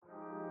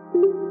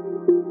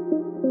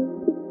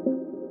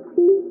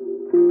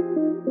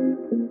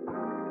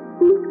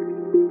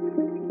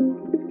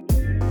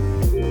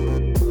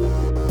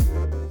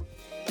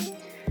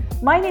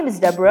My name is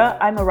Deborah.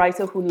 I'm a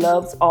writer who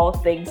loves all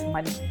things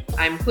money.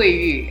 I'm Hui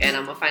Yu, and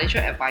I'm a financial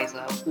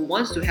advisor who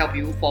wants to help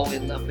you fall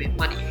in love with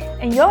money.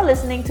 And you're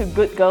listening to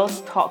Good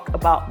Girls Talk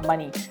About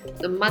Money,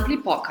 the monthly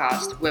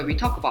podcast where we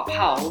talk about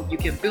how you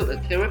can build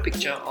a clearer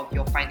picture of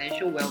your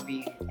financial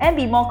well-being and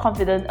be more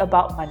confident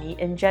about money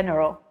in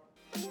general.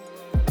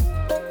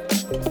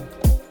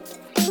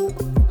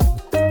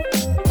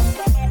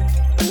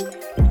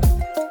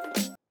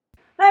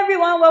 Hi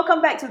everyone,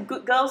 welcome back to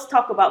Good Girls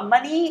Talk About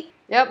Money.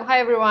 Yep, hi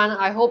everyone.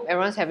 I hope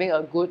everyone's having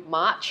a good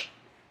March.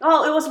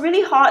 Well, it was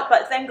really hot,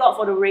 but thank God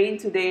for the rain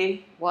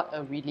today. What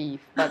a relief.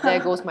 But there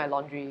goes my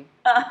laundry.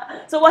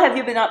 So what have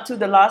you been up to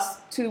the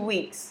last 2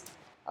 weeks?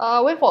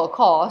 I went for a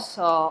course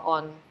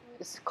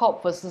it's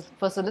called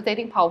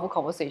Facilitating Powerful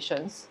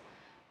Conversations.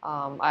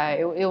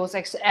 It was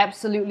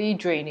absolutely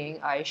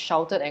draining. I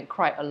shouted and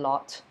cried a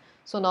lot.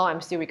 So now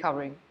I'm still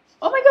recovering.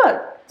 Oh my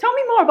God, tell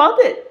me more about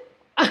it.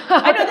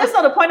 I know that's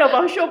not the point of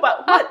our show,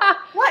 but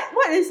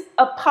what is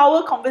a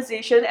power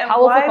conversation and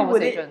why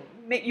would it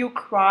make you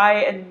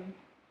cry and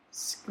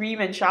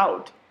scream and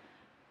shout?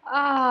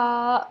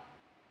 I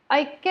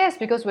guess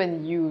because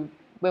when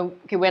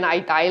I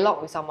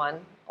dialogue with someone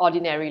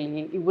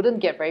ordinarily, it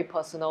wouldn't get very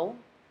personal,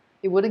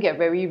 it wouldn't get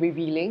very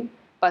revealing.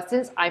 But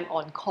since I'm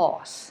on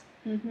course,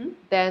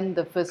 then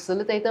the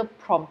facilitator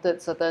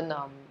prompted certain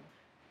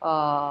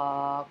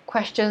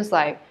questions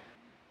like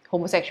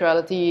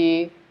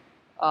homosexuality,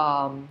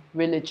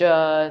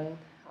 religion,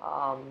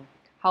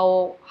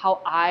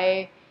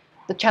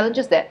 the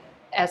challenges that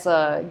as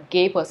a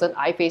gay person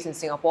I face in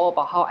Singapore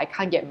about how I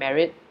can't get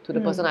married to the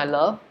person I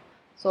love.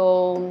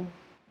 So,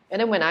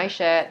 and then when I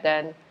shared,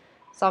 then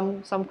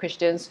some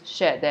Christians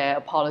shared their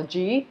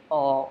apology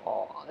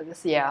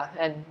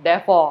and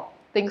therefore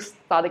things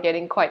started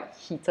getting quite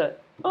heated.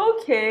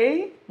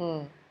 Okay.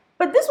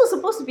 But this was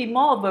supposed to be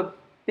more of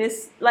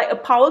a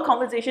power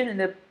conversation in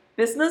the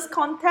business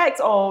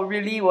context, or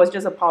really was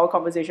just a power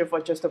conversation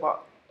for just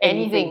about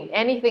anything,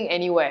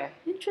 anywhere.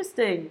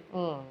 Interesting.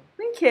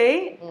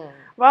 Okay.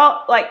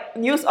 Well, like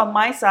news on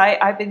my side,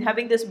 I've been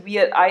having this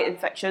weird eye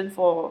infection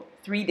for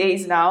 3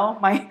 days now.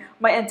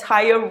 My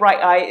entire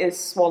right eye is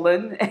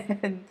swollen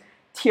and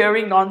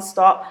tearing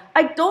non-stop.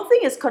 I don't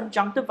think it's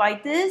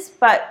conjunctivitis,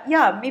 but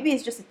yeah, maybe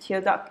it's just a tear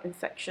duct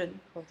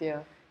infection. Oh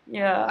dear.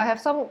 Yeah. I have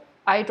some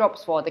eye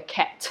drops for the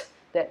cat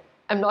that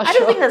I'm not sure. I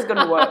don't think that's going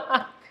to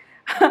work.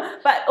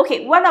 But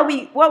okay, what are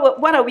we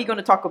going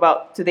to talk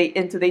about today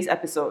in today's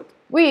episode?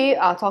 We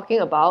are talking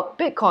about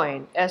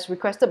Bitcoin, as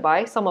requested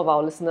by some of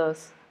our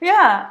listeners.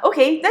 Yeah,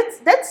 okay,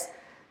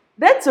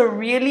 that's a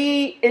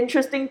really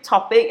interesting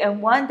topic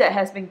and one that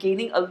has been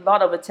gaining a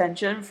lot of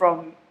attention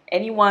from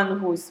anyone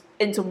who's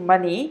into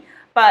money.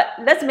 But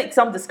let's make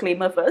some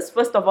disclaimer first.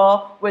 First of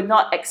all, we're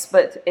not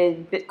experts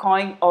in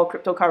Bitcoin or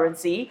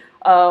cryptocurrency.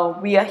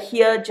 We are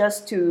here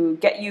just to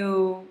get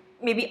you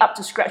maybe up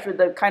to scratch with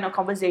the kind of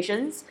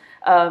conversations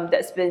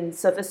that's been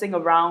surfacing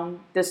around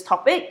this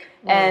topic,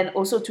 and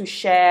also to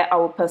share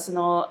our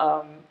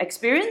personal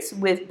experience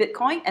with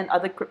Bitcoin and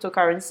other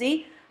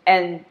cryptocurrency.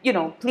 And,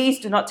 please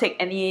do not take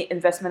any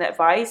investment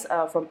advice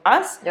from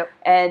us. Yep.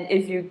 And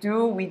if you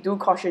do, we do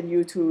caution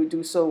you to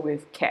do so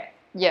with care.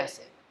 Yes,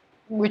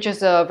 which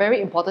is a very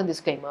important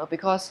disclaimer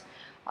because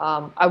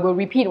I will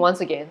repeat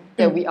once again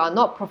that we are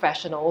not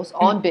professionals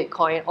on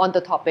Bitcoin, on the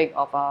topic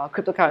of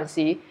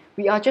cryptocurrency.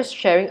 We are just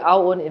sharing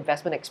our own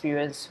investment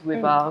experience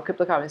with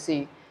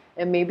cryptocurrency.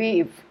 And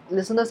maybe if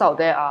listeners out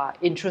there are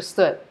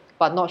interested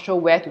but not sure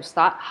where to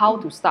start, how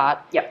to start,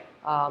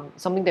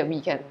 something that we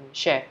can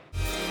share.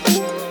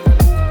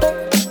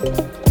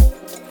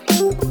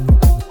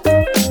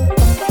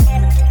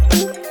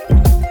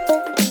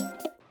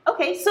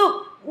 Okay,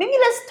 so maybe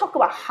let's talk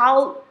about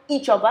how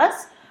each of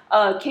us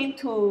came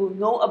to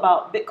know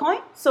about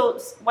Bitcoin. So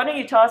why don't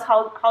you tell us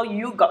how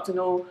you got to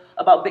know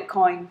about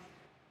Bitcoin?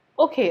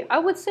 Okay, I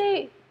would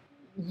say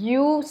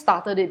you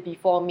started it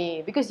before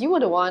me because you were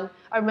the one.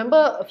 I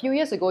remember a few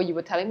years ago you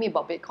were telling me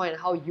about Bitcoin and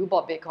how you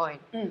bought Bitcoin.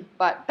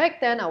 But back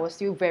then I was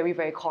still very,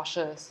 very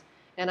cautious,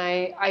 and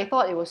I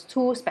thought it was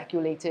too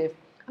speculative.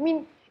 I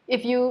mean,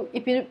 if you've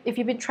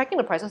been tracking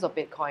the prices of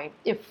Bitcoin,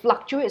 it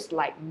fluctuates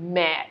like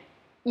mad,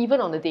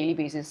 even on a daily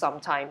basis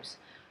sometimes.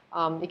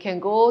 It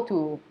can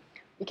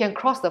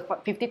cross the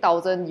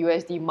 50,000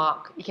 USD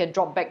mark. It can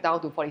drop back down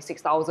to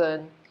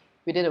 46,000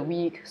 within a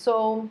week.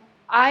 So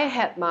I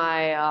had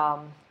my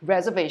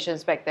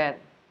reservations back then,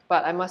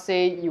 but I must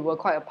say you were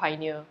quite a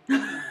pioneer.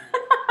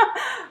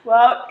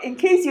 Well, in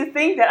case you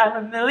think that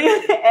I'm a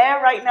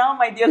millionaire right now,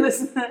 my dear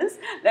listeners,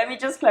 let me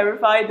just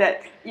clarify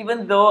that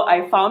even though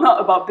I found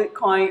out about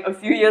Bitcoin a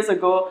few years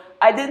ago,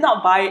 I did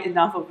not buy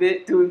enough of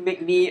it to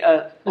make me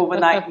an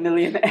overnight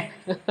millionaire.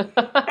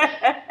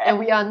 And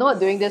we are not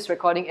doing this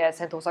recording at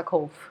Sentosa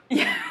Cove.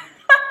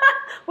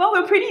 Well,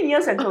 we're pretty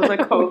near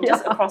Sentosa Cove,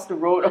 just across the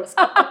road or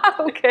something.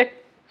 Okay.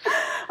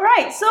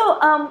 Right.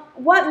 So,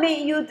 what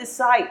made you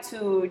decide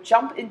to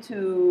jump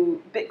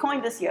into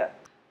Bitcoin this year?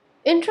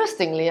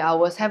 Interestingly, I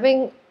was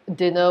having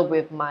dinner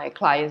with my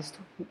clients,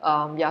 two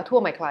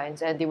of my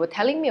clients, and they were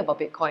telling me about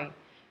Bitcoin.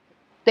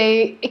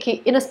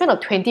 In a span of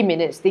 20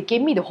 minutes, they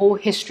gave me the whole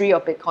history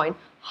of Bitcoin,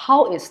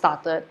 how it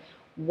started,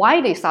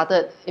 why they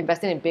started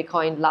investing in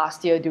Bitcoin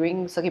last year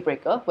during circuit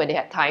breaker when they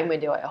had time, when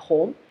they were at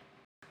home.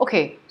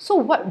 Okay, so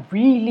what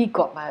really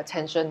got my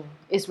attention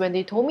is when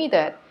they told me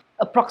that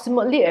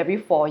approximately every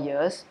 4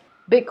 years,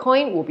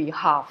 Bitcoin will be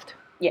halved,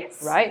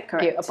 Yes. right?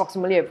 Correct. Okay,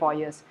 approximately every 4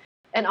 years.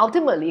 And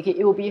ultimately, okay,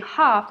 it will be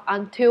halved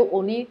until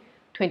only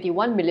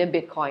 21 million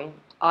Bitcoin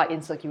are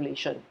in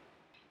circulation.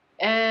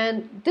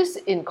 And this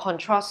in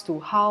contrast to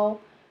how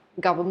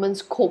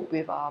governments cope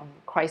with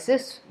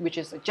crisis, which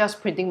is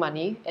just printing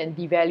money and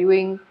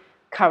devaluing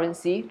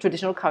currency,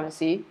 traditional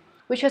currency,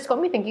 which has got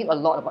me thinking a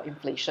lot about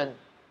inflation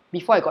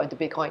before I got into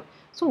Bitcoin.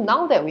 So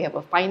now that we have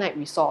a finite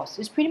resource,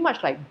 it's pretty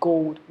much like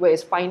gold, where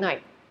it's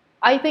finite.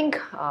 I think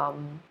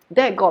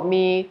that got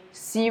me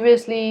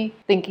seriously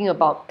thinking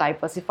about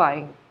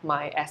diversifying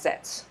my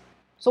assets.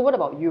 So what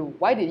about you?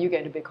 Why did you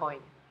get into Bitcoin?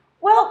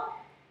 Well,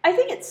 I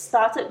think it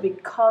started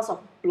because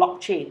of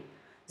blockchain.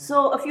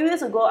 So a few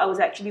years ago, I was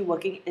actually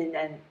working in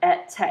an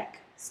ed tech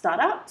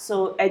startup,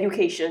 so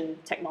education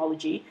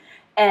technology,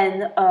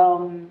 and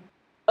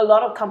a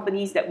lot of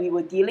companies that we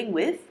were dealing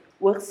with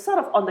were sort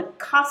of on the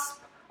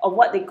cusp of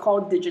what they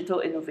call digital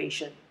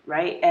innovation,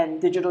 right,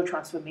 and digital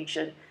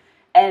transformation.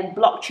 And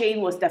blockchain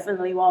was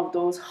definitely one of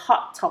those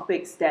hot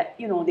topics that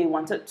they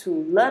wanted to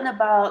learn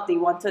about. They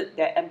wanted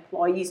their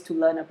employees to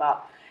learn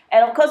about.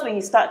 And of course, when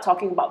you start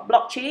talking about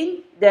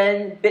blockchain,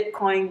 then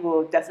Bitcoin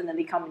will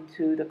definitely come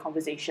into the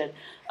conversation.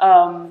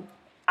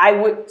 I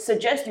would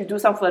suggest you do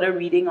some further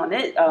reading on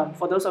it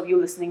for those of you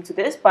listening to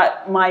this.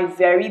 But my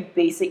very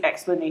basic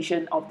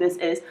explanation of this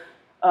is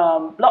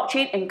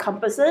blockchain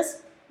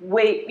encompasses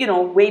way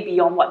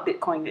beyond what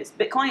Bitcoin is.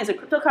 Bitcoin is a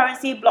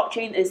cryptocurrency.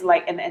 Blockchain is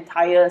like an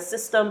entire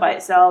system by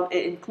itself.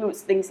 It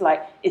includes things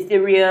like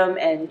Ethereum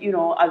and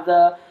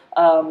other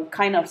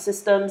kind of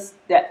systems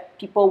that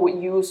people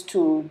would use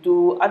to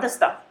do other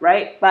stuff,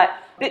 right? But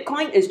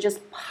Bitcoin is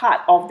just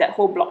part of that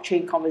whole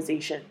blockchain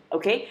conversation,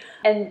 okay?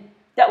 And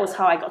that was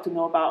how I got to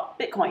know about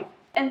Bitcoin.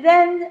 And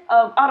then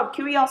out of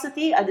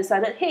curiosity, I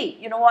decided, hey,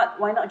 you know what?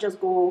 Why not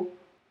just go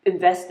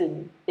invest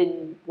in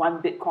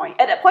one Bitcoin?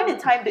 At that point in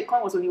time,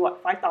 Bitcoin was only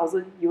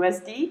 5,000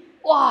 USD.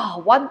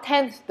 Wow,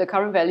 1/10 the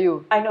current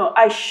value. I know.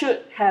 I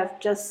should have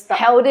just stuck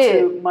Held it.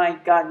 to my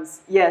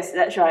guns. Yes,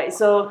 that's right.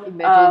 So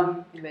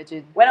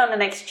Imagine. went on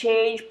an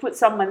exchange, put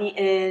some money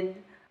in,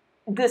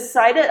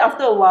 decided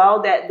after a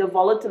while that the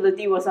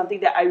volatility was something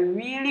that I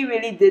really,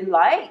 really didn't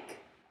like.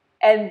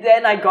 And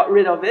then I got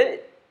rid of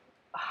it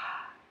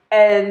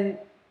and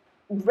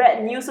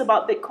read news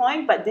about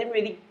Bitcoin, but didn't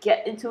really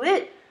get into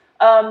it.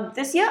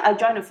 This year, I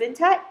joined a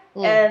fintech.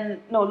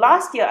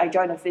 Last year, I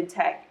joined a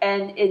fintech.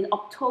 And in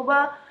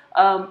October,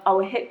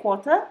 our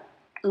headquarter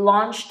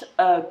launched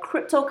a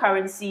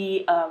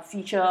cryptocurrency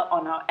feature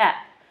on our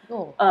app.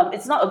 Oh.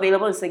 It's not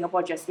available in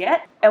Singapore just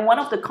yet. And one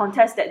of the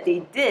contests that they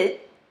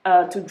did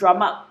to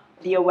drum up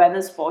the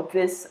awareness for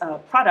this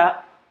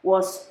product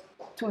was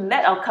to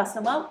let our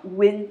customer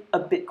win a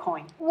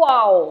Bitcoin.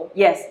 Wow.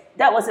 Yes,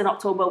 that was in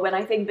October when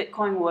I think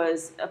Bitcoin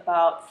was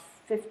about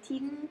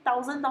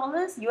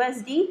 $15,000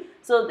 USD.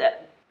 So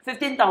that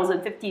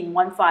 15,015,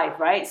 1-5,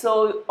 right?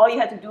 So all you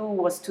had to do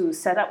was to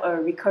set up a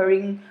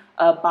recurring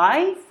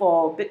buy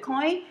for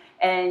Bitcoin,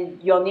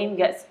 and your name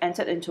gets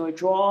entered into a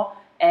draw,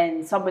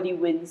 and somebody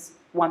wins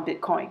one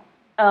Bitcoin.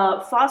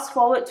 Fast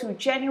forward to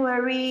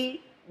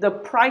January, the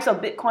price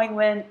of Bitcoin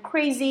went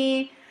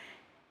crazy,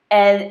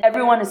 and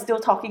everyone is still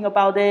talking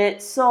about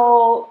it.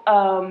 So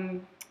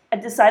I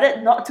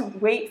decided not to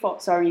wait for,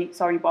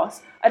 sorry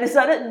boss. I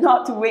decided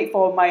not to wait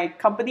for my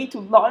company to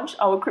launch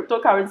our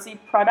cryptocurrency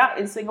product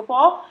in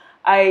Singapore.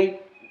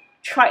 I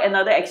tried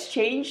another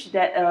exchange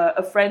that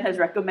a friend has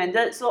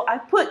recommended. So I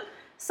put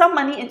some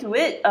money into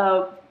it,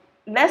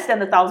 less than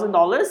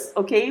 $1,000,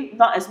 okay?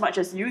 Not as much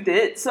as you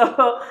did.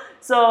 So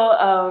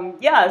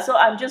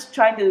I'm just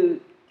trying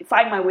to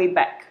find my way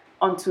back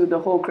onto the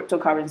whole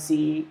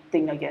cryptocurrency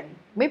thing again.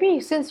 Maybe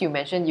since you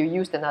mentioned you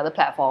used another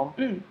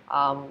platform,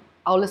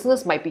 our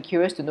listeners might be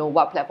curious to know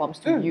what platforms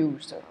to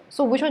use.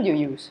 So which one do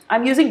you use?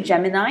 I'm using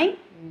Gemini.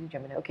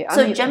 Gemini, okay.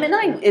 So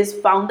Gemini is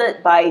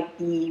founded by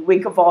the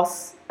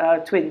Winklevoss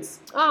twins.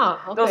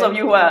 Okay. Those of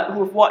you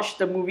who've watched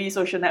the movie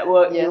Social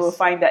Network, you will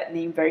find that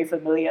name very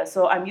familiar.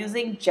 So I'm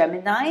using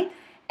Gemini,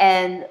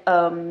 and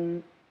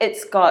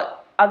it's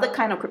got other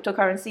kind of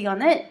cryptocurrency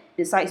on it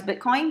besides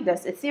Bitcoin.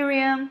 There's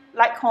Ethereum,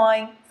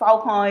 Litecoin,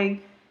 Filecoin,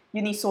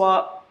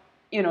 Uniswap,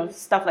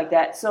 stuff like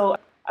that. So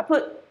I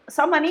put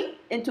some money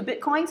into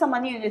Bitcoin, some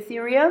money into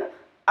Ethereum.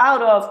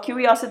 Out of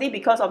curiosity,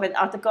 because of an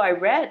article I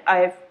read,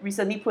 I've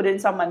recently put in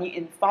some money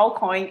in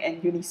Filecoin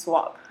and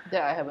Uniswap.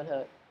 That I haven't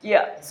heard.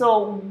 Yeah.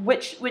 So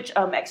which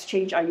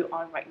exchange are you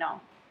on right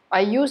now?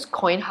 I use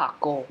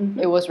CoinHako.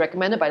 It was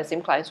recommended by the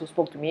same clients who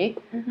spoke to me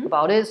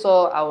about it.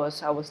 So I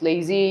was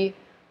lazy.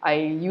 I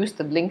used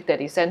the link that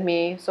they sent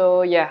me.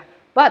 So yeah,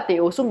 but they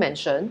also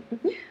mentioned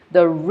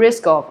the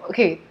risk of,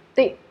 okay,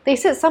 they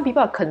said some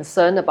people are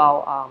concerned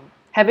about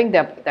having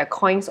their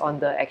coins on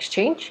the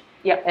exchange.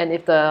 Yeah. And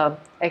if the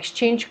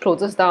exchange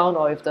closes down,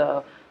 or if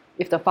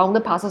the founder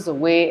passes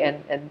away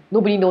and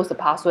nobody knows the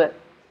password,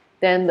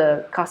 then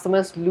the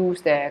customers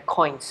lose their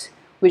coins,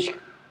 which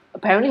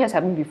apparently has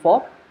happened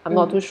before. I'm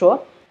not too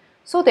sure.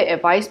 So they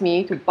advised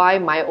me to buy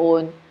my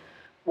own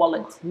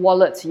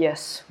Wallet.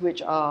 yes,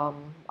 which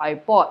I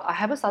bought. I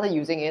haven't started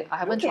using it. I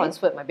haven't Okay.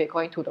 transferred my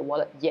Bitcoin to the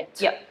wallet yet.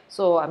 Yeah.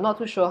 So I'm not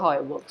too sure how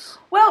it works.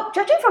 Well,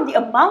 judging from the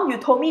amount you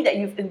told me that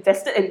you've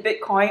invested in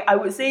Bitcoin, I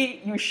would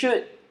say you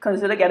should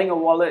consider getting a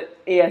wallet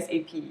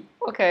ASAP.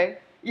 Okay.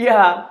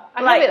 Yeah.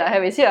 I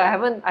have it. It's here.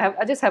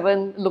 I just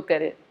haven't looked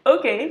at it.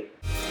 Okay.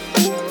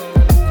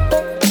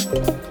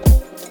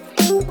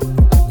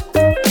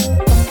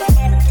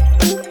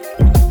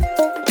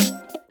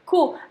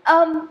 Cool.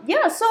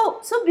 Yeah,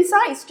 so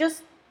besides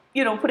just,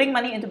 putting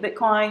money into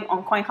Bitcoin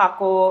on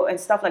CoinHako and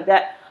stuff like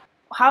that,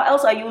 how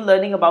else are you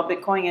learning about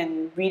Bitcoin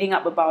and reading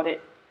up about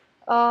it?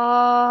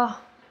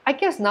 I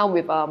guess now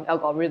with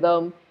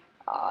algorithm,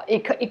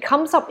 it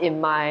comes up in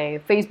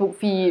my Facebook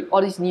feed,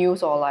 all these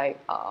news, or like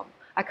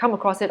I come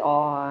across it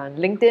on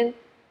LinkedIn.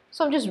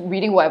 So I'm just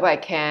reading whatever I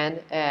can,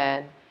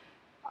 and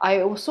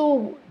I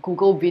also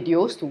Google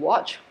videos to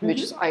watch,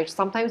 which I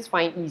sometimes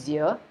find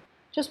easier.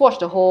 Just watch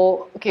the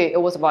whole. Okay, it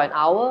was about an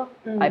hour.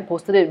 I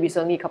posted it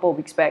recently, a couple of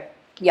weeks back.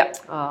 Yep.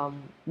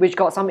 Which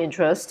got some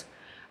interest,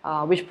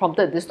 which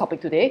prompted this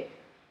topic today.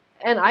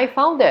 And I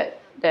found that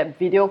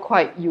video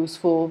quite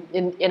useful.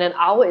 In an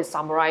hour, it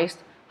summarized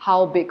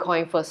how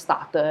Bitcoin first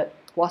started,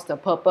 what's the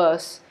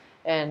purpose,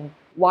 and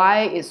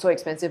why it's so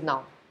expensive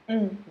now.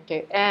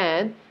 Okay,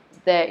 and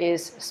there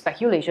is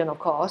speculation, of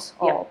course,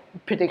 or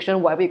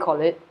prediction, whatever you call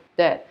it,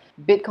 that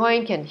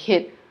Bitcoin can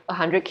hit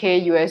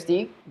 100K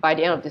USD by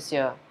the end of this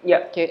year.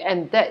 Yep. Okay,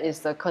 and that is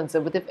the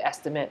conservative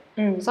estimate.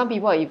 Some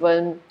people are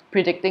even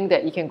predicting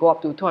that it can go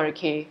up to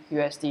 200K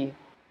USD.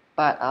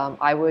 But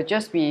I will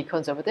just be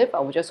conservative. I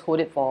will just hold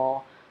it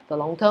for the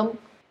long term.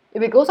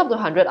 If it goes up to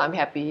 100, I'm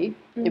happy.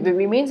 If it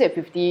remains at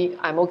 50,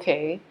 I'm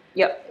okay.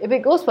 Yep. If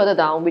it goes further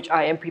down, which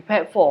I am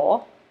prepared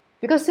for,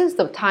 because since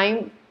the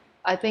time,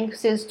 I think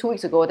since 2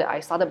 weeks ago that I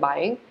started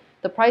buying,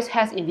 the price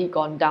has indeed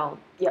gone down.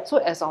 Yep. So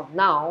as of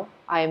now,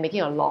 I am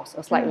making a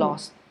slight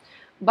loss.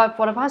 But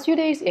for the past few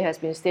days, it has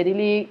been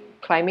steadily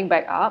climbing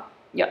back up.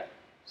 Yep.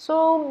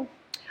 So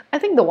I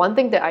think the one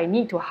thing that I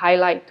need to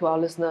highlight to our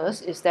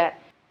listeners is that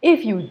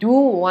if you do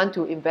want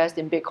to invest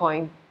in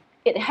Bitcoin,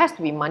 it has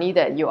to be money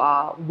that you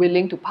are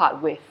willing to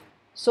part with.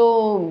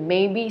 So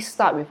maybe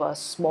start with a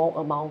small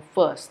amount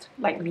first.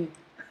 Like me.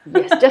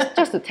 Yes,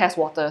 just to test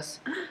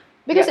waters.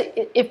 Because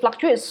it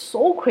fluctuates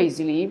so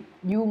crazily,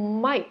 you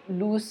might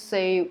lose,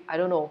 say, I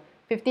don't know,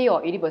 50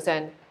 or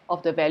 80%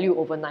 of the value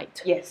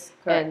overnight. Yes,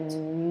 correct.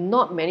 And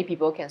not many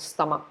people can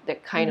stomach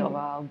that kind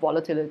of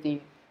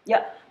volatility.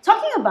 Yeah.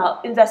 Talking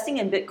about investing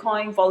in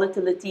Bitcoin,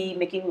 volatility,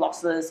 making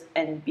losses,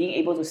 and being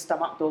able to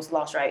stomach those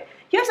losses, right?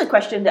 Here's a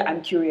question that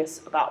I'm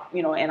curious about,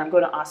 and I'm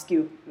going to ask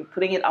you,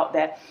 putting it out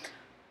there.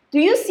 Do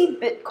you see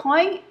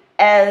Bitcoin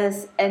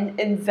as an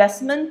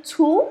investment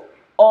tool,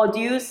 or do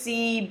you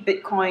see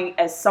Bitcoin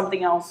as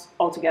something else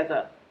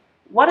altogether?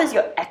 What is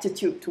your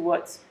attitude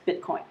towards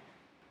Bitcoin?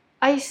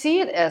 I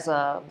see it as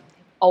an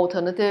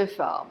alternative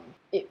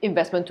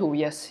investment tool,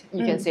 yes,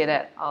 you can say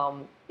that.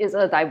 It's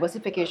a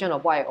diversification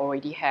of what I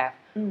already have,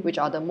 which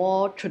are the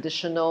more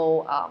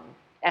traditional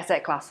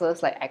asset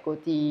classes like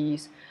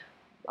equities,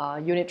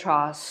 unit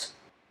trusts.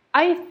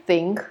 I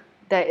think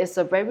there is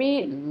a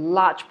very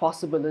large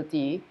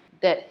possibility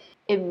that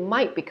it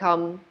might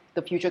become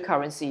the future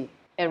currency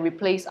and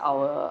replace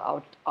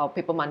our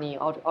paper money,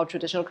 our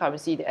traditional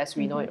currency as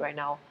we know it right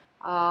now.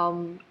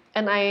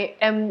 And I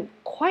am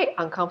quite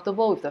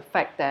uncomfortable with the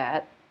fact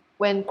that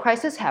when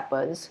crisis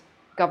happens,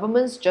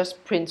 governments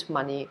just print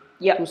money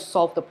to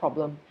solve the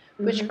problem,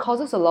 which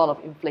causes a lot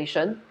of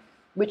inflation,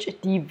 which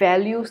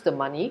devalues the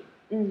money.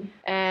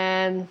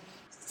 And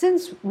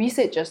since we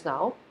said just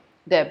now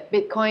that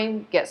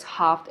Bitcoin gets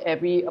halved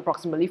every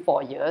approximately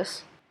 4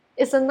 years,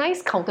 it's a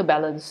nice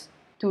counterbalance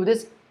to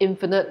this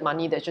infinite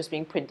money that's just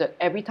being printed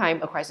every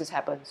time a crisis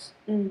happens.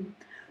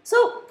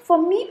 So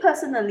for me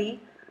personally,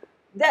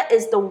 that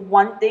is the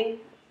one thing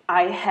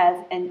I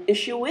have an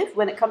issue with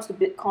when it comes to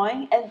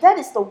Bitcoin, and that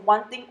is the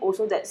one thing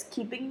also that's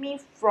keeping me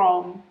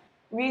from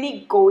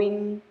really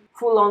going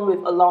full on with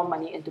a lot of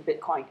money into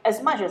Bitcoin.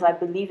 As much as I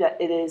believe that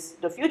it is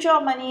the future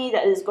of money,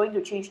 that is going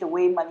to change the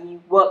way money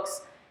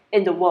works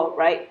in the world,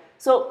 right?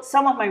 So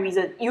some of my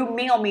reasons, you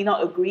may or may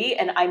not agree,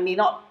 and I may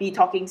not be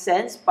talking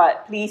sense,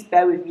 but please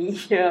bear with me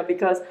here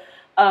because,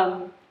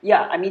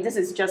 this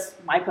is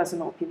just my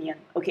personal opinion.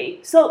 Okay,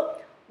 so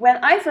when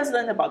I first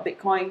learned about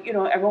Bitcoin,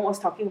 everyone was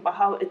talking about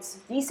how it's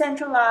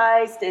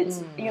decentralized, it's,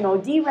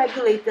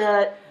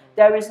 deregulated.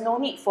 There is no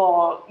need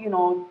for,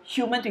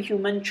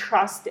 human-to-human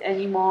trust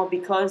anymore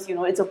because,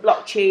 it's a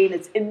blockchain,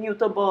 it's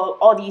immutable,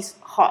 all these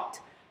hot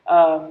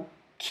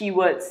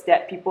keywords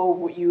that people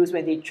would use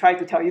when they try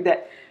to tell you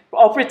that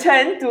or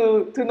pretend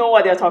to know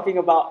what they're talking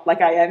about,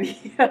 like I am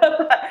here.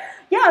 But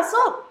yeah,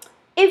 so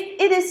if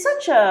it is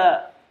such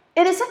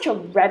a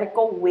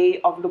radical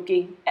way of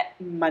looking at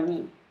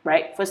money,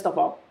 right? First of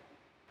all,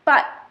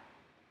 but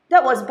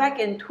that was back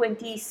in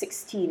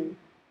 2016.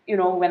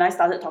 When I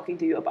started talking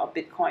to you about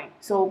Bitcoin.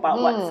 So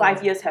about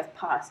 5 years have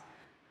passed.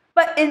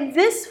 But in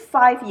this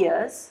 5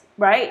 years,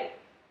 right?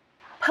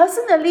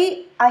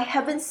 Personally, I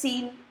haven't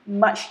seen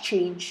much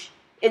change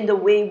in the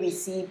way we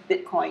see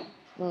Bitcoin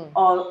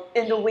or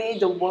in the way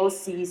the world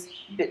sees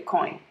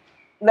Bitcoin.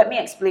 Let me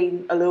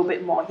explain a little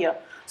bit more here.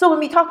 So when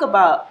we talk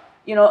about,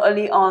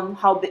 early on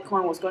how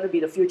Bitcoin was going to be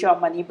the future of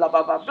money, blah,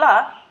 blah, blah,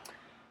 blah,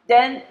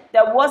 then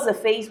there was a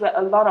phase where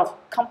a lot of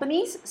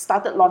companies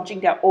started launching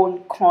their own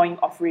coin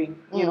offering.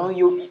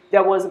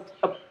 There was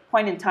a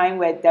point in time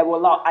where there were a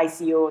lot of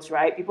ICOs,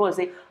 right? People would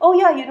say, oh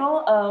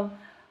yeah,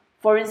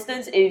 for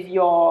instance, if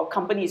your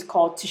company is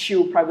called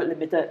Tissue Private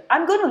Limited,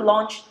 I'm going to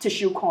launch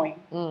Tissue Coin,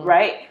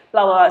 right?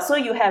 Blah, blah, blah. So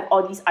you have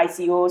all these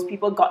ICOs,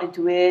 people got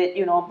into it,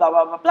 blah, blah,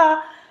 blah,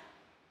 blah.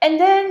 And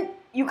then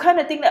you kind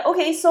of think that,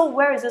 okay, so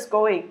where is this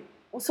going?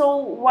 So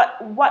what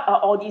are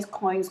all these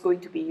coins going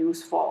to be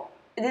used for?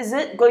 Is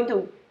it going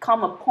to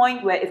come a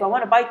point where if I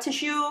want to buy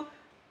tissue,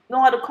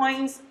 no other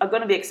coins are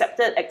going to be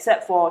accepted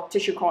except for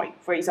Tissue Coin,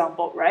 for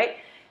example, right?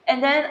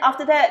 And then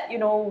after that,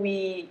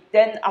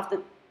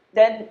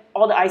 then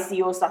all the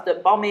ICOs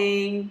started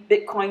bombing,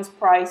 Bitcoin's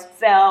price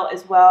fell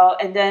as well,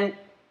 and then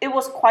it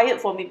was quiet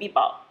for maybe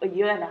about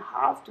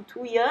 1.5 to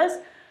 2 years.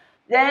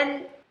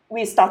 Then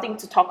we're starting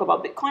to talk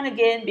about Bitcoin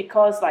again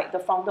because like the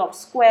founder of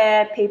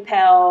Square,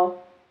 PayPal,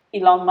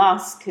 Elon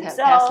Musk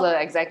himself,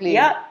 Tesla, exactly.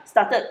 Yeah,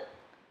 started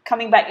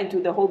coming back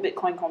into the whole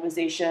Bitcoin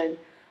conversation.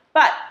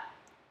 But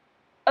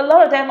a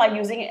lot of them are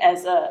using it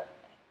as a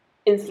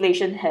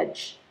inflation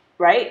hedge,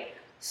 right?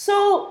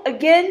 So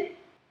again,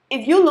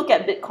 if you look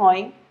at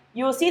Bitcoin,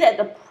 you will see that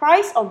the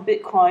price of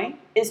Bitcoin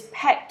is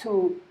pegged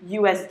to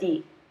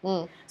USD.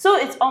 So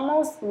it's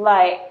almost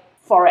like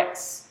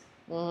Forex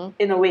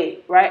in a way,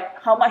 right?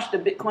 How much the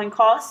Bitcoin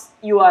costs,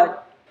 you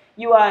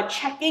are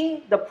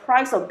checking the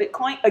price of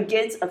Bitcoin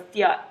against a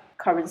fiat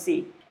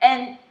currency.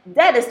 And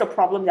that is the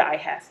problem that I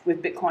have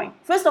with Bitcoin.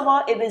 First of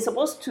all, if it's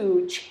supposed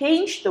to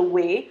change the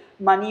way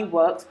money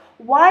works,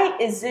 why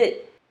is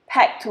it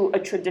pegged to a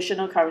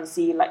traditional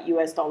currency like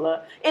US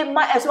dollar? It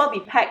might as well be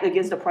pegged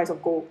against the price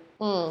of gold,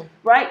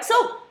 right?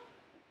 So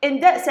in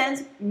that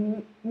sense,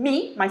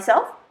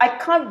 myself, I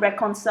can't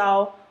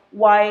reconcile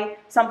why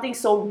something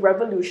so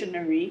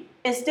revolutionary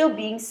is still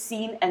being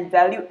seen and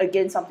valued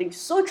against something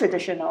so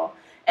traditional.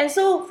 And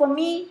so for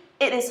me,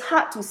 it is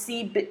hard to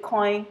see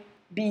Bitcoin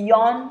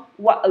beyond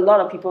what a lot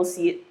of people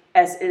see it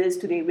as it is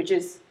today, which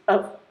is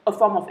a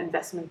form of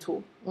investment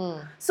tool.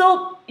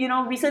 So,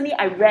 recently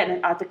I read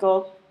an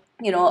article,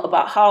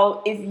 about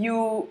how if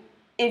you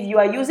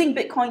are using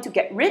Bitcoin to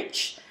get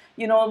rich,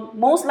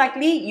 most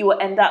likely you will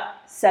end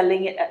up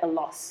selling it at a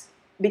loss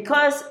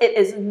because it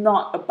is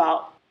not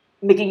about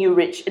making you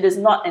rich. It is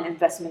not an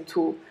investment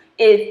tool.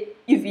 If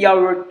you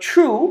are a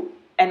true,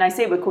 and I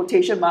say with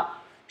quotation mark,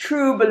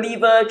 true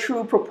believer,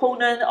 true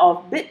proponent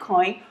of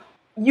Bitcoin,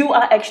 you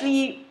are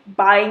actually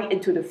buying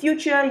into the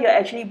future, you're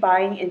actually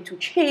buying into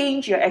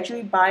change, you're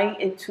actually buying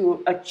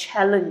into a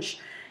challenge.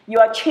 You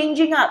are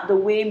changing up the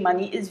way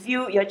money is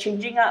viewed, you're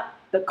changing up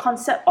the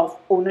concept of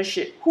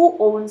ownership. Who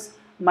owns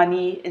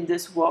money in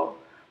this world,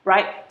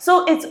 right?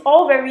 So it's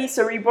all very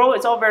cerebral,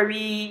 it's all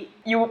very,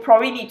 you will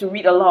probably need to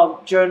read a lot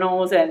of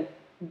journals and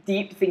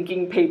deep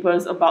thinking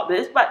papers about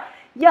this, but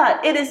yeah,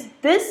 it is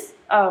this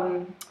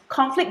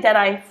conflict that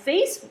I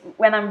face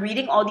when I'm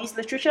reading all these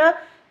literature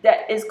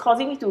that is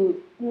causing me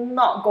to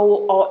not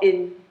go all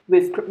in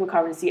with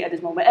cryptocurrency at this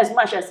moment, as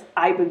much as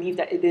I believe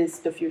that it is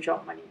the future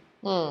of money.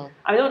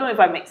 I don't know if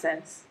I make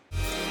sense.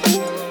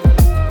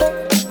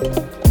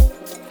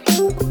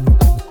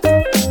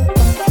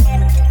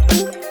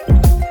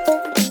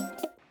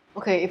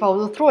 Okay, if I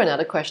were to throw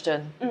another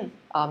question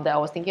that I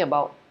was thinking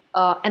about,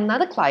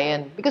 another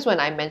client, because when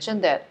I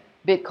mentioned that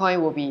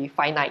Bitcoin will be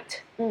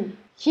finite,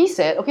 he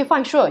said, okay,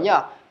 fine, sure,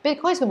 yeah,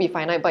 Bitcoin is going to be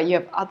finite, but you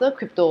have other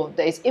crypto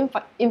that is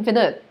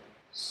infinite.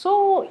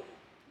 So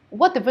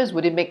what difference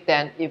would it make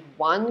then if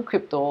one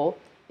crypto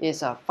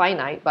is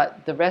finite,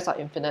 but the rest are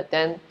infinite?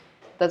 Then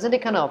doesn't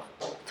it kind of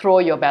throw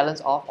your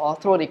balance off or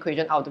throw the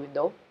equation out the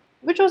window?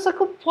 Which was a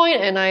good point,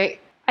 and I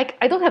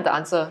don't have the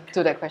answer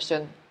to that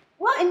question.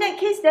 Well, in that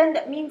case, then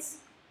that means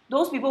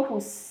those people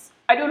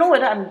I don't know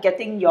whether I'm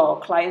getting your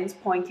client's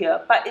point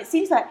here, but it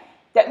seems like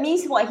that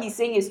means what he's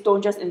saying is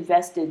don't just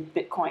invest in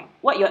Bitcoin.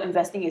 What you're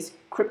investing is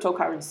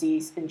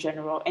cryptocurrencies in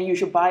general, and you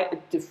should buy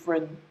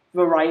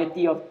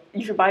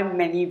you should buy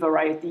many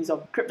varieties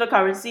of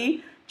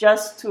cryptocurrency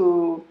just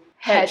to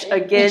hedge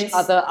against each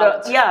other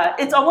out. Yeah,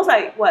 it's almost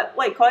like what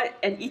you call it,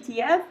 an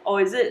ETF, or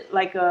is it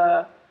like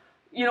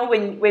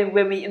when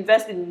we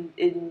invest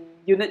in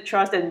unit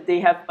trust and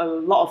they have a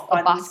lot of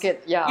funds, a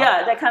basket,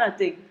 yeah, that kind of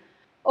thing.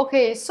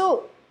 Okay,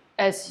 so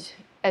as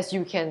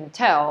you can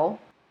tell,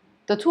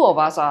 the two of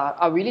us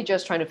are really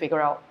just trying to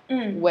figure out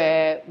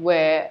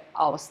where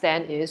our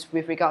stand is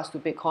with regards to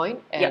Bitcoin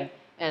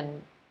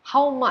and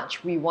how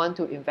much we want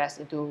to invest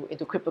into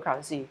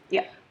cryptocurrency.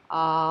 Yeah.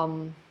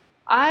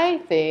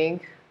 I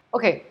think,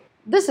 okay,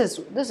 this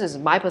is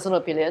my personal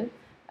opinion,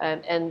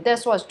 and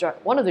that's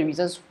one of the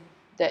reasons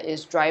that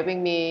is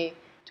driving me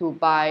to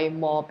buy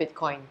more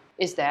Bitcoin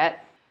is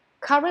that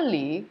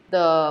currently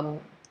the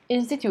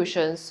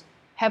institutions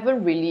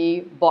haven't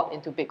really bought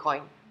into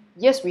Bitcoin.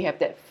 Yes, we have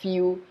that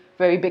few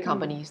very big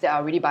companies that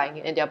are really buying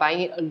it, and they're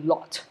buying it a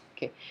lot.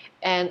 Okay,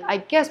 and I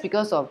guess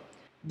because of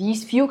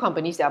these few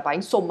companies that are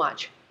buying so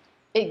much,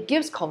 it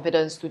gives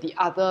confidence to the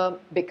other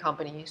big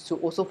companies to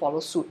also follow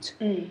suit.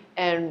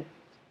 And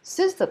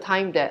since the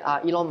time that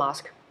Elon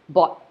Musk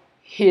bought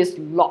his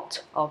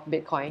lot of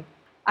Bitcoin,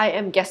 I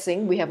am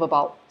guessing we have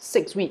about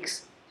 6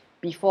 weeks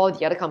before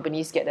the other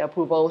companies get their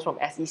approvals from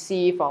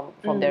SEC,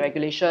 from their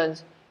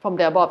regulations, from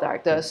their board of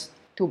directors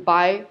to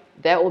buy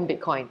their own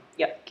Bitcoin.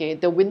 Yep. Okay,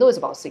 the window is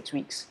about 6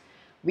 weeks.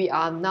 We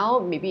are now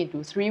maybe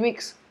into 3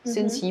 weeks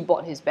since he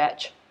bought his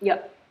batch.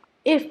 Yep.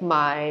 If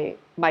my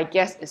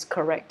guess is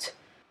correct,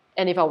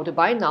 and if I were to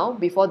buy now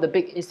before the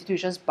big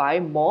institutions buy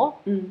more,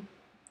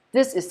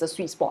 this is the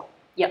sweet spot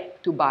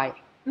to buy.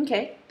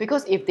 Okay.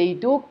 Because if they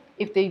do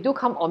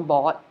come on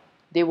board,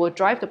 they will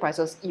drive the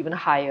prices even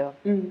higher.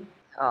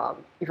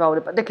 If I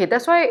were to, okay,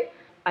 that's why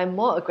I'm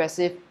more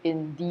aggressive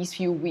in these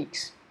few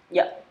weeks.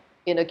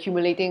 In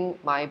accumulating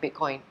my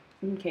Bitcoin.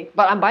 Okay.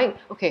 But I'm buying.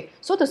 Okay,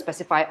 so to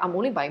specify, I'm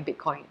only buying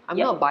Bitcoin. I'm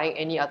not buying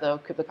any other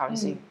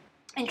cryptocurrency.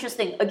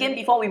 Interesting. Again,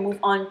 before we move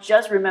on,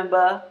 just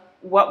remember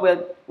what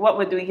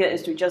we're doing here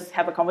is to just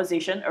have a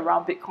conversation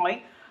around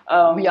Bitcoin.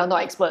 We are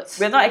not experts.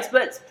 We're not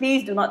experts.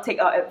 Please do not take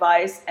our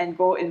advice and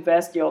go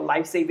invest your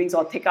life savings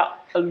or take out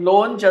a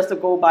loan just to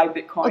go buy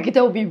Bitcoin. Okay,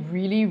 that would be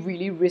really,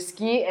 really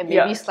risky and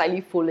maybe slightly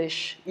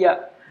foolish.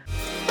 Yeah.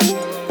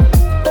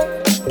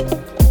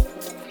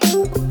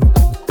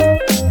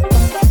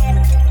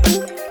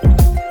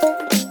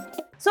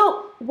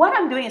 So what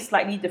I'm doing is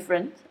slightly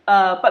different.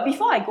 But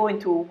before I go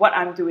into what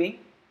I'm doing,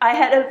 I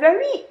had a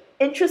very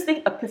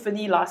interesting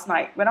epiphany last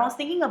night when I was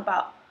thinking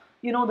about,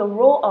 the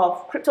role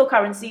of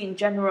cryptocurrency in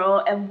general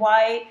and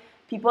why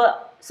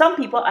some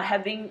people are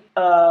having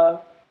a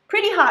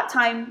pretty hard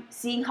time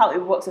seeing how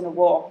it works in the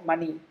world of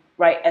money,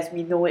 right, as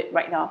we know it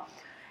right now.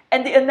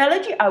 And the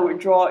analogy I would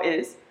draw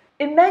is,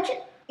 imagine,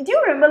 do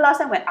you remember last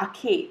time when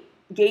arcade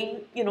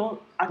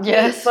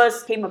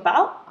first came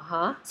about?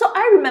 So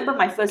I remember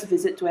my first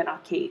visit to an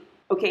arcade,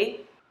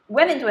 okay?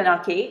 Went into an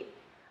arcade,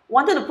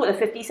 wanted to put a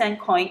 50-cent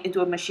coin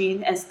into a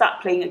machine and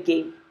start playing a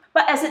game.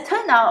 But as it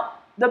turned out,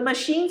 the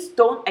machines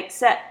don't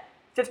accept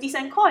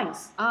 50-cent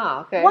coins.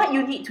 Okay. What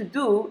you need to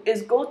do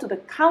is go to the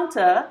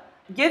counter,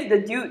 give the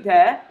dude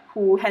there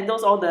who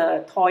handles all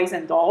the toys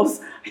and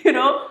dolls,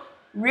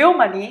 real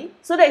money,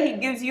 so that he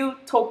gives you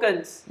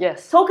tokens.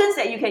 Yes. Tokens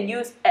that you can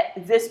use at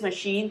this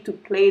machine to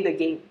play the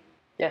game.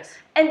 Yes.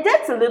 And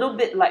that's a little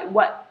bit like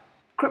what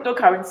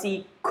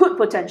cryptocurrency could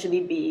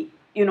potentially be,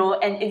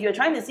 and if you're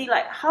trying to see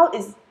like how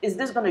is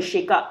this going to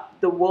shake up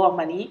the world of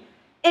money,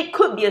 it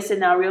could be a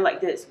scenario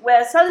like this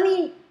where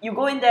suddenly you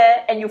go in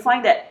there and you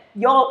find that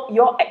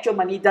your actual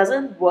money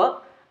doesn't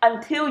work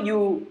until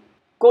you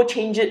go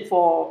change it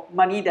for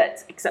money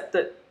that's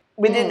accepted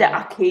within the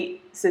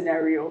arcade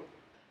scenario.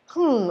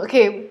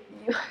 Okay,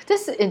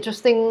 this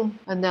interesting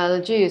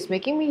analogy is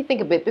making me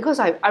think a bit because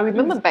I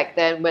remember back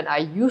then when I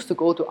used to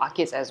go to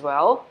arcades as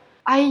well,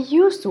 I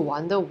used to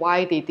wonder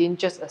why they didn't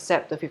just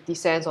accept the 50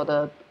 cents or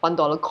the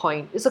 $1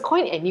 coin. It's a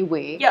coin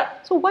anyway. Yeah.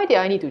 So why did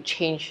I need to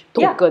change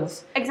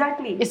tokens? Yeah,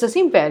 exactly. It's the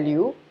same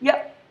value.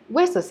 Yeah.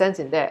 Where's the sense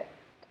in that?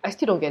 I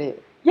still don't get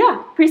it.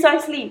 Yeah,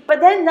 precisely. But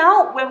then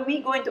now when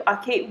we go into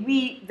arcade,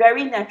 we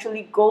very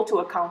naturally go to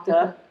a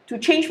counter to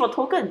change for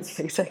tokens.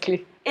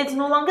 Exactly. It's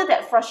no longer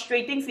that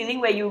frustrating feeling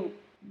where you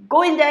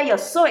go in there, you're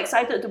so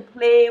excited to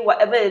play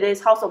whatever it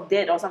is, House of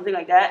Dead or something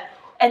like that.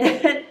 And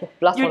then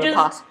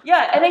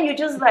and then you're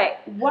just like,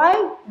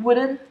 why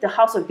wouldn't the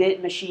House of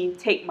Dead machine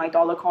take my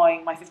dollar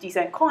coin, my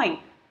 50-cent coin?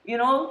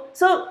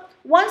 So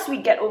once we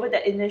get over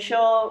that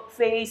initial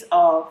phase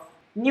of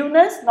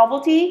newness,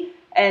 novelty,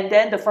 and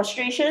then the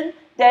frustration,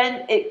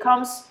 then it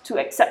comes to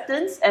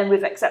acceptance, and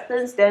with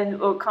acceptance, then it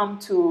will come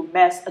to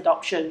mass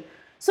adoption.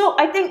 So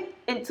I think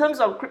in terms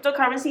of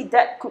cryptocurrency,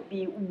 that could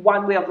be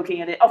one way of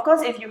looking at it. Of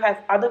course, if you have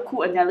other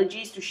cool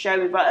analogies to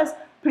share with us,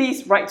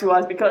 please write to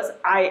us because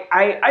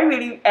I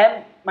really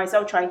am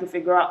myself trying to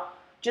figure out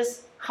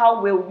just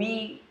how will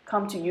we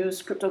come to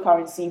use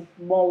cryptocurrency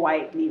more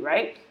widely,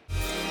 right?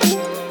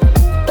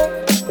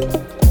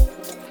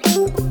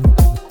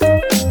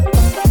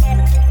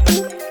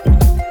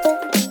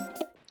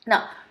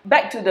 Now,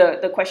 back to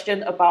the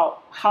question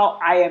about how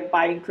I am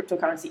buying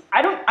cryptocurrency.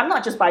 I'm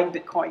not just buying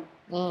Bitcoin.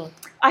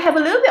 I have a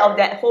little bit of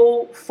that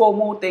whole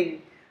FOMO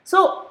thing.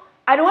 So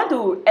I don't want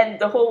to, and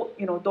the whole,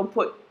 don't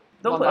put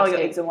all your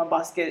eggs in one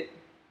basket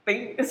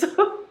thing.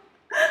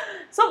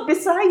 So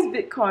besides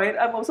Bitcoin,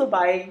 I'm also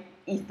buying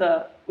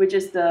Ether, which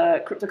is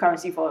the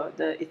cryptocurrency for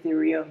the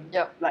Ethereum,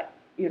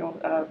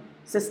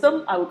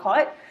 system, I would call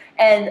it.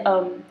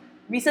 And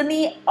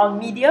recently on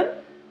Medium,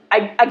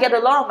 I get a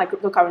lot of my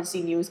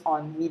cryptocurrency news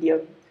on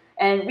Medium.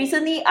 And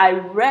recently I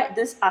read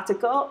this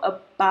article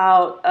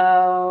about,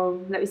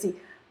 let me see,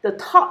 the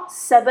top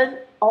 7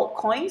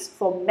 altcoins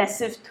for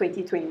massive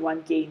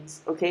 2021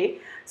 gains, okay?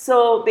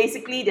 So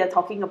basically they're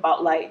talking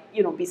about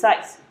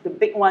besides the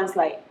big ones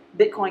like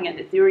Bitcoin and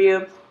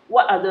Ethereum,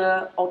 what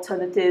other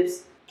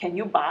alternatives can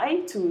you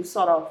buy to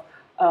sort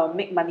of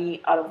make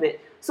money out of it?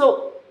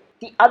 So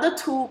the other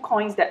 2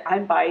 coins that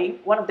I'm buying,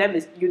 one of them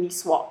is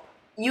Uniswap,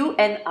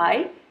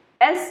 UNISWAP,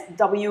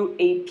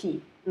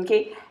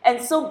 okay? And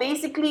so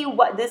basically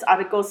what this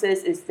article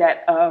says is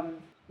that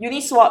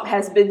Uniswap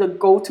has been the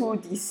go-to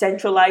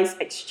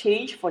decentralized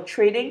exchange for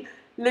trading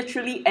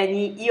literally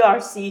any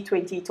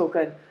ERC20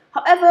 token.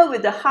 However,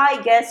 with the high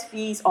gas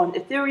fees on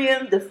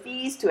Ethereum, the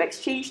fees to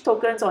exchange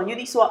tokens on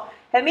Uniswap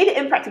have made it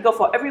impractical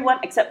for everyone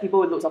except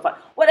people with loads of fun.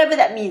 Whatever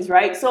that means,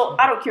 right? So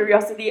out of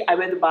curiosity, I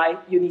went to buy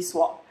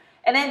Uniswap.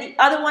 And then the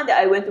other one that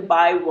I went to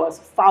buy was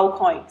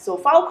Filecoin. So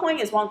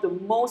Filecoin is one of the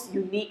most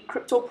unique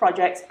crypto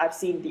projects I've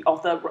seen, the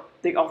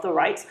author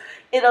writes.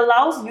 It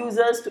allows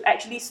users to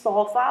actually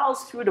store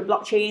files through the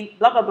blockchain,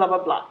 blah, blah, blah,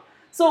 blah, blah.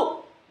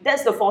 So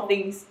that's the 4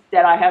 things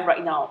that I have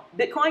right now.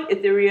 Bitcoin,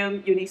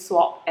 Ethereum,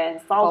 Uniswap,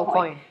 and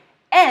Filecoin.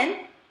 And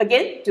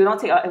again, do not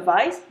take our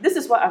advice. This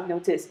is what I've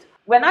noticed.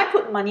 When I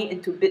put money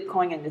into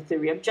Bitcoin and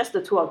Ethereum, just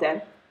the 2 of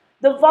them,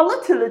 the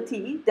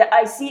volatility that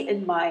I see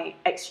in my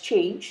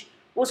exchange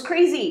was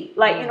crazy.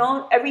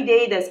 Every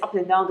day there's up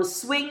and down. The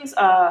swings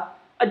are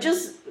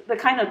just the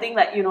kind of thing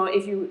that,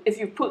 if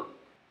you put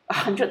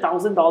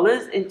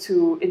 $100,000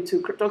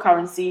 into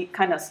cryptocurrency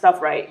kind of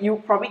stuff, right, you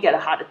probably get a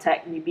heart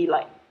attack maybe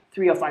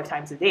 3 or 5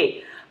 times a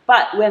day.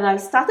 But when I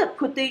started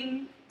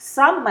putting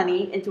some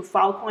money into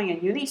Filecoin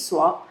and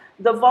Uniswap,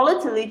 the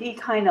volatility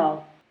kind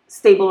of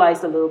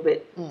stabilized a little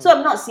bit. So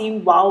I'm not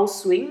seeing wild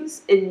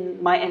swings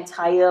in my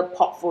entire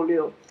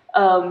portfolio.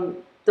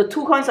 The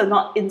 2 coins are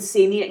not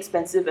insanely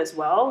expensive as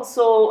well.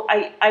 So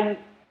I'm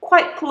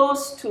quite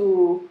close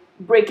to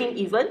breaking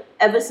even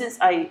ever since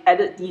I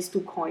added these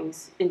 2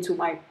 coins into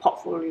my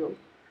portfolio.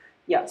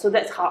 Yeah, so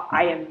that's how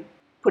I am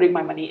putting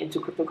my money into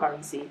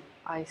cryptocurrency.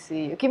 I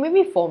see. Okay,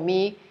 maybe for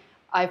me,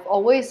 I've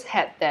always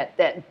had that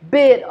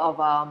bit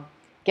of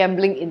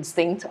gambling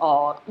instinct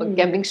or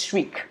gambling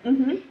streak.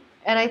 Mm-hmm.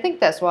 And I think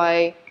that's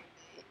why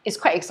it's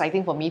quite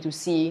exciting for me to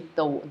see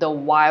the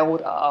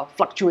wild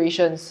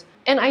fluctuations.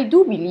 And I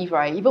do believe,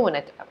 right, even when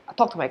I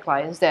talk to my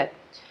clients, that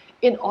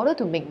in order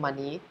to make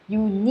money, you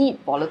need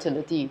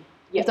volatility.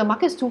 If the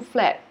market's too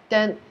flat,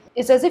 then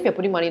it's as if you're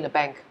putting money in the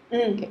bank.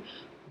 Okay.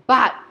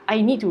 But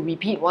I need to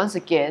repeat once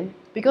again,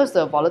 because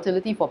the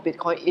volatility for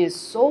Bitcoin is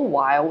so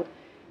wild,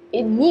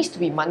 it needs to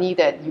be money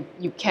that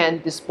you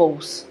can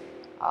dispose.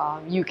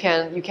 You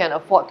can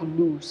afford to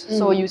lose.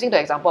 So using the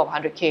example of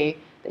 100K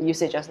that you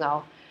said just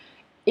now,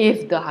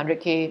 if the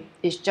 100K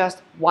is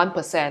just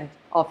 1%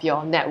 of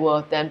your net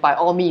worth, then by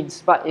all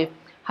means. But if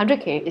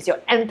 100K is your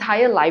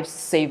entire life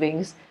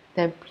savings,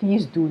 then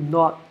please do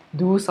not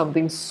do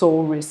something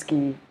so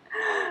risky.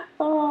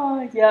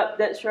 Oh, yep,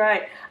 that's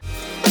right.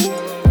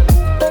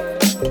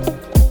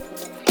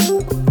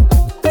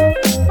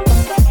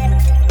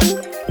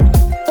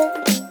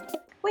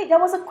 Wait, there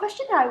was a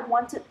question that I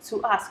wanted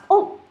to ask.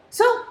 Oh,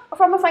 so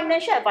from a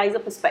financial advisor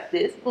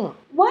perspective,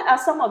 what are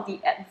some of the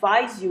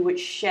advice you would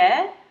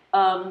share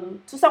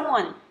to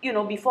someone,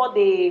 before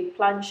they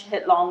plunge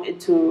headlong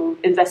into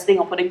investing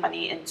or putting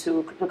money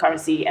into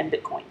cryptocurrency and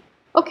Bitcoin?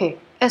 Okay,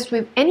 as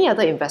with any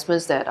other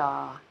investments that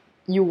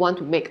you want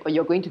to make or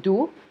you're going to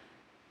do,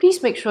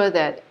 please make sure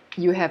that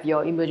you have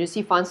your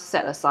emergency funds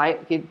set aside.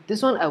 Okay,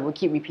 this one I will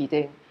keep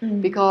repeating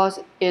because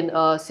in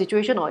a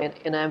situation or in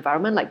an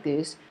environment like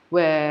this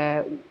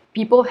where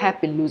people have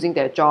been losing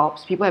their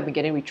jobs, people have been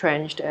getting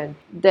retrenched, and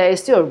there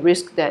is still a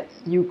risk that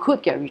you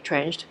could get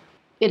retrenched,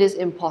 it is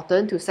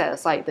important to set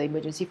aside the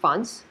emergency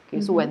funds.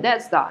 Okay, so when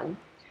that's done,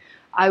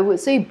 I would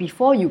say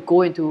before you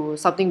go into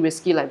something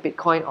risky like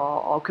Bitcoin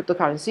or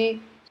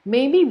cryptocurrency,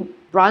 maybe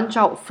branch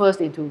out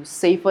first into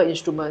safer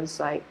instruments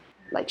like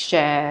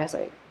shares,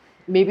 like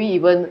maybe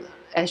even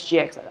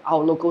SGX,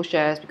 our local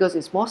shares, because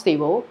it's more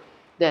stable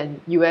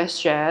than US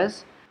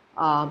shares.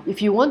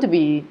 If you want to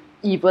be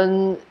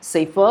even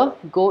safer,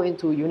 go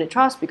into unit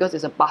trust because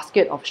it's a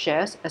basket of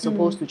shares as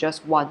opposed to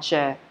just one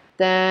share.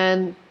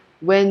 Then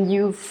when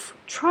you've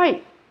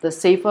tried the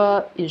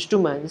safer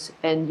instruments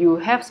and you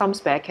have some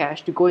spare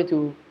cash to go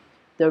into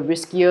the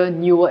riskier,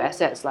 newer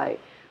assets like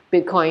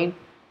Bitcoin,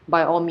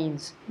 by all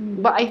means.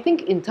 But I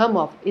think in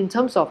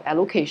terms of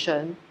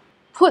allocation,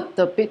 put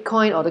the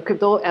Bitcoin or the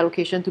crypto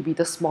allocation to be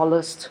the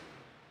smallest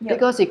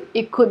because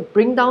it could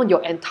bring down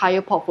your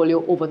entire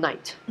portfolio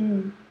overnight.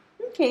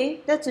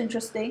 Okay, that's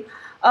interesting.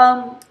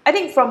 I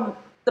think from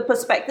the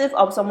perspective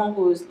of someone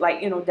who's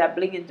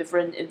dabbling in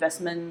different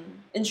investment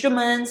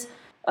instruments,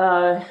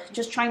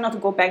 just trying not to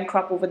go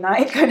bankrupt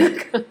overnight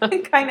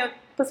kind of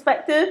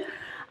perspective,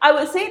 I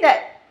would say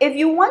that if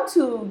you want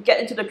to get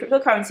into the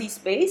cryptocurrency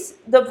space,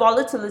 the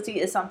volatility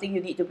is something you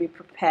need to be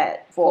prepared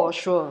for. For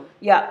sure.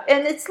 Yeah,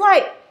 and it's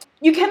like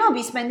you cannot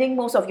be spending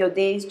most of your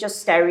days just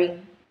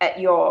staring at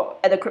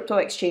the crypto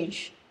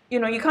exchange.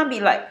 You can't be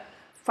like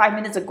 5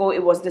 minutes ago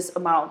it was this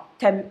amount,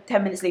 10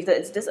 minutes later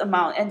it's this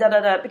amount, and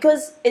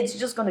because it's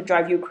just going to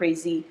drive you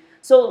crazy.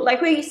 So like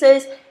Hui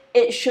says,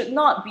 it should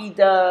not be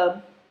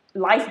the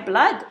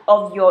lifeblood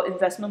of your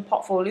investment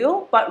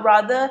portfolio, but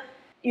rather,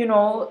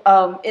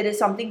 it is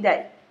something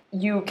that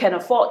you can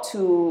afford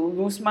to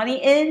lose money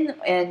in,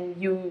 and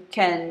you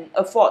can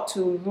afford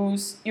to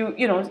lose,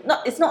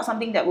 it's not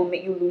something that will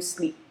make you lose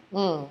sleep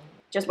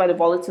just by the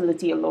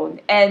volatility alone.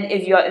 And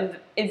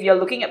if you're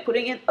looking at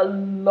putting in a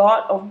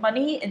lot of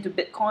money into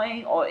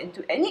Bitcoin or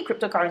into any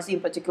cryptocurrency in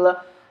particular,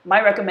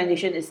 my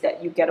recommendation is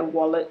that you get a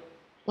wallet.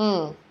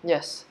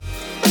 Yes.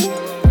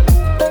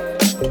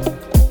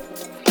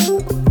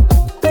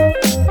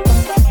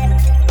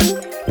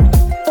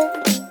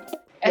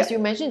 As you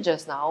mentioned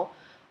just now,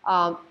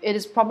 it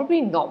is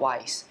probably not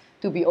wise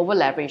to be over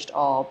leveraged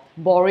or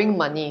borrowing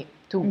money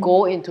to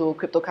go into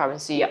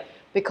cryptocurrency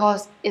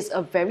because it's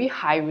a very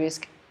high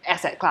risk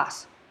asset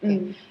class.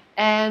 Okay?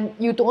 And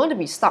you don't want to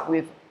be stuck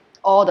with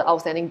all the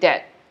outstanding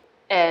debt,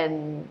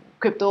 and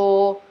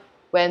crypto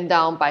went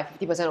down by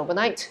 50%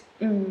 overnight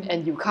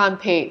and you can't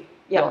pay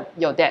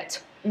your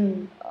debt.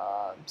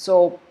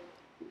 So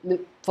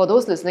for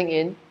those listening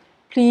in,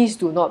 please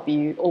do not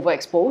be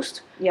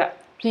overexposed.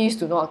 Please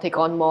do not take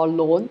on more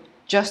loan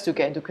just to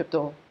get into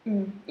crypto.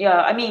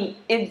 Yeah, I mean,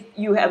 if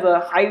you have a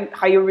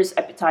higher risk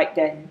appetite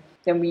than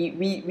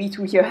we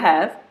two here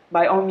have,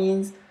 by all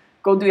means,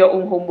 go do your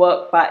own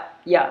homework. But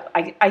yeah,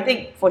 I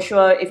think for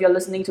sure, if you're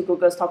listening to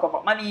Good Girls Talk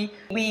About Money,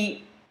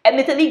 we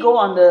admittedly go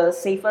on the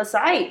safer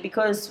side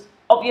because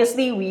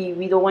obviously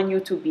we don't want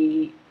you to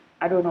be,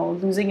 I don't know,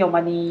 losing your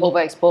money.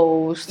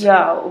 Overexposed.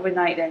 Yeah,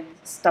 overnight and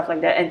stuff like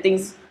that, and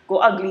things go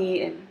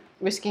ugly and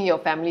risking your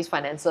family's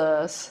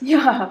finances.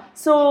 Yeah.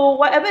 So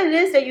whatever it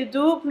is that you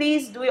do,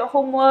 please do your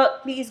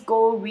homework. Please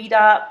go read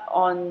up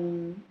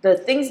on the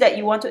things that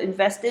you want to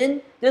invest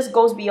in. This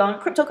goes beyond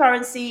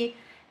cryptocurrency.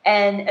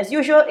 And as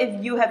usual,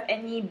 if you have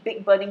any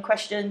big burning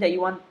question that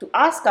you want to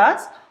ask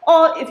us,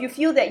 or if you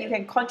feel that you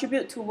can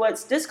contribute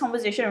towards this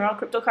conversation around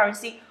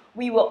cryptocurrency,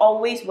 we will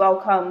always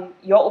welcome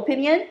your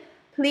opinion.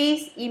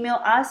 Please email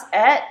us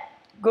at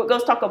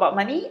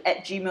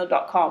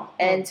goodgirlstalkaboutmoney@gmail.com.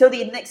 And until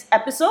the next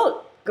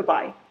episode,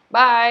 goodbye.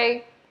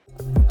 Bye.